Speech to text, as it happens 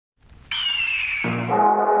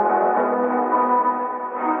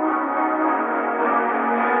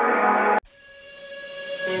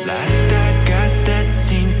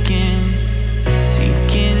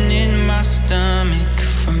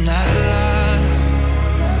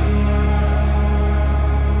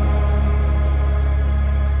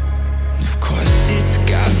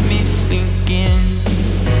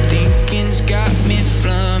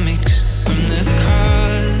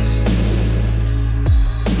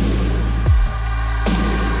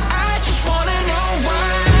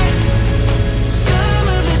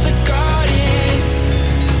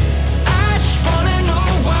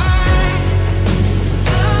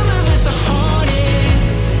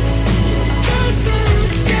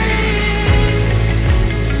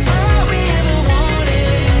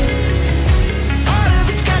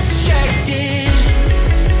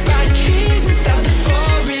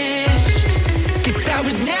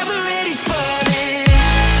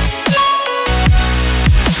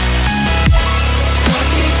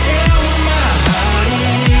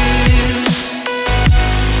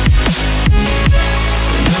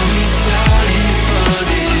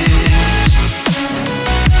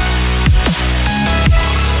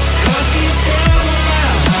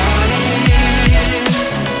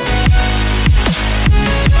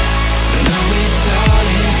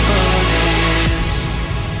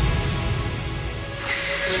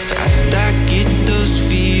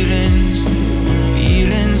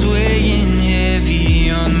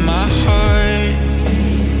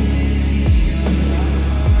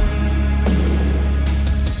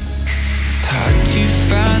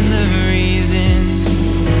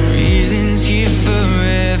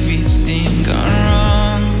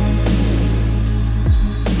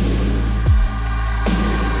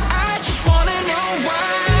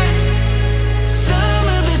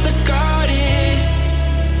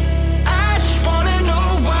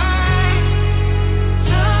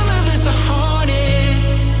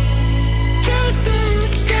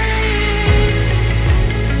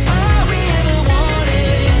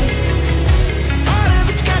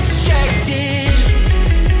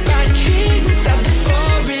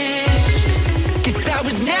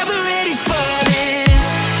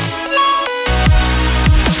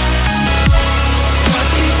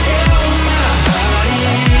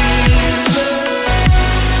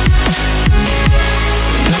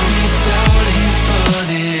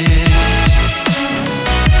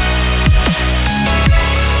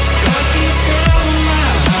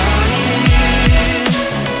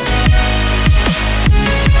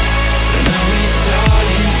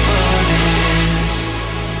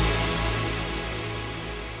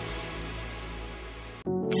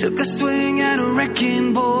Took a swing at a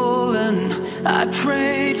wrecking ball and I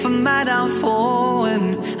prayed for my downfall,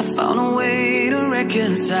 and I found a way to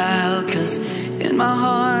reconcile, 'cause in my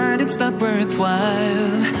heart it's not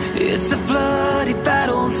worthwhile. It's a bloody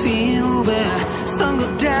battlefield where some go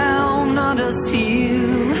down, others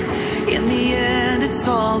heal. In the end it's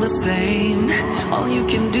all the same. All you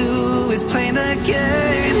can do is play the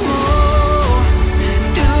game. Oh,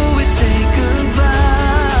 do we say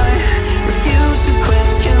goodbye? Refuse to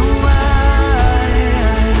question why.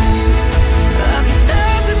 I'm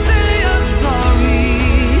sad to say I'm sorry,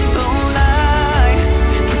 so lie.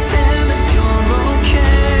 Pretend that you're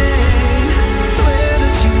okay. Swear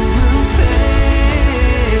that you will stay.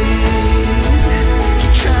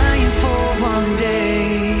 Keep trying for one day.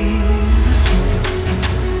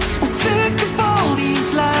 I'm sick of all these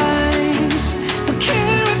lies. Don't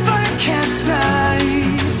care if I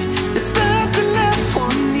capsize. There's nothing left for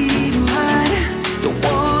me to hide. Don't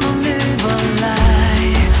wanna live a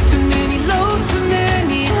lie. Too many lows, too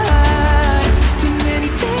many highs. Too many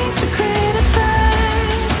things to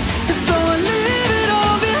criticize. And so I leave it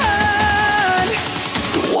all behind.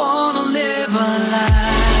 Don't wanna live a lie.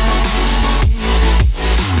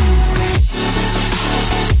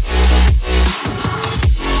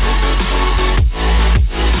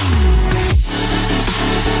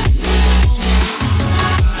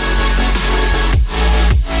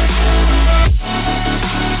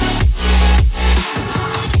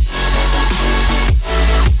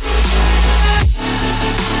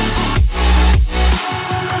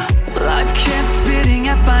 Life kept spitting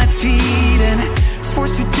at my feet and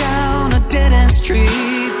forced me down a dead-end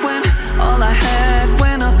street, when all I had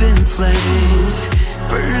went up in flames,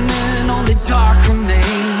 burning only dark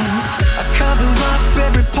remains. I cover up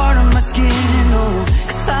every part of my skin, oh,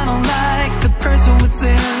 'cause I don't like the person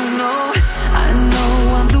within. Oh, I know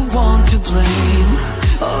I'm the one to blame.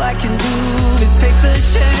 All I can do is take the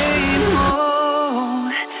shame.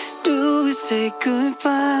 Oh, do we say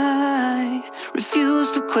goodbye? Refuse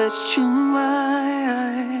to question why.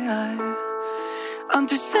 I'm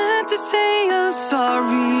too sad to say I'm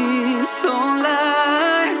sorry, so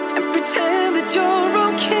lie and pretend that you're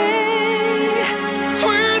okay.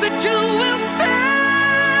 Swear that you will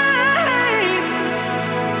stay.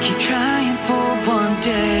 Keep trying for one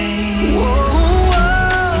day.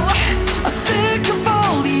 Whoa, I'm sick of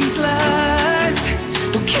all these lies.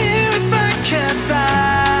 Don't care if I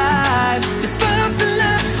capsize. There's nothing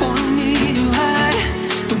left for me to hide.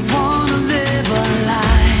 Don't wanna live a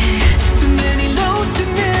lie. Too many lows, too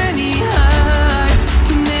many highs.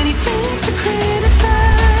 Too many things to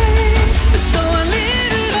criticize. So I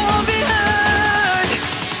leave it all behind.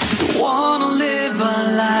 Don't wanna live a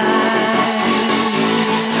lie.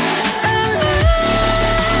 A lie.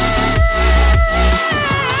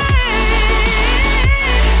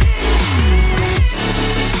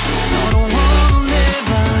 No, don't wanna live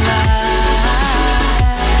a lie.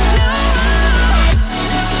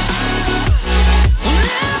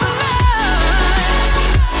 Live a lie.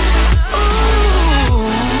 Ooh.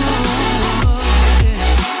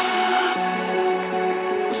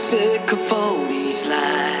 I'm sick of all these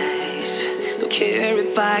lies. Don't care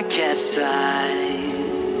if I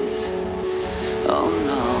capsize. Oh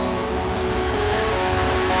no.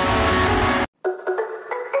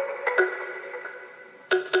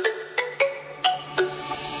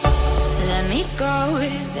 Let me go,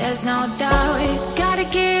 there's no doubt. Gotta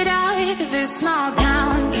get out of this small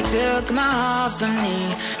town. You took my heart from me,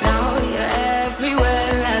 now you're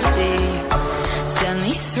everywhere I see. Set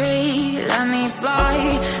me free, let me fly.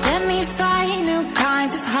 Let me find new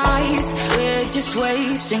kinds of highs. We're just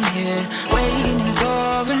wasting here, waiting for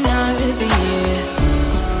another year.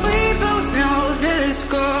 We both know the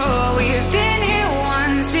score. We've been here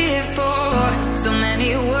once before. So many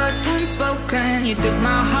words unspoken. You took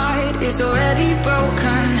my heart, it's already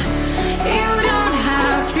broken. You don't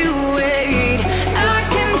have to wait. I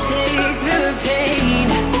can take the pain.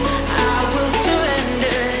 I will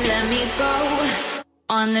surrender. Let me go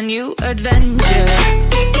on a new adventure.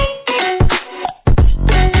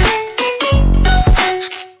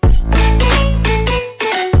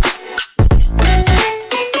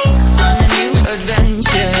 On a new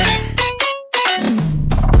adventure.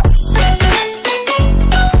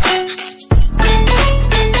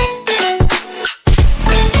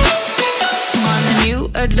 On a new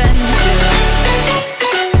adventure.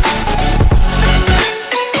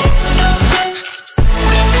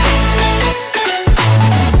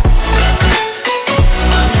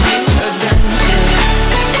 On a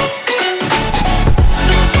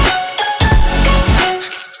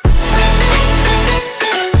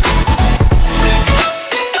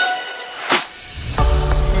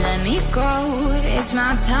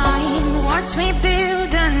watch me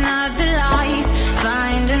build another life,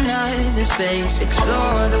 find another space,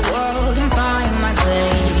 explore the world and find my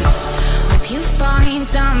place. Hope you find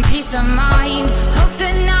some peace of mind, hope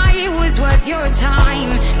the night was worth your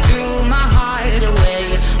time. Threw my heart away,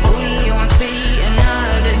 we won't see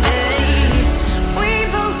another day. We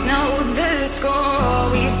both know the score,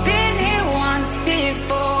 we've been here once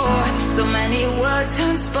before. So many words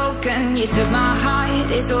unspoken, you took my heart,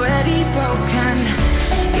 it's already broken.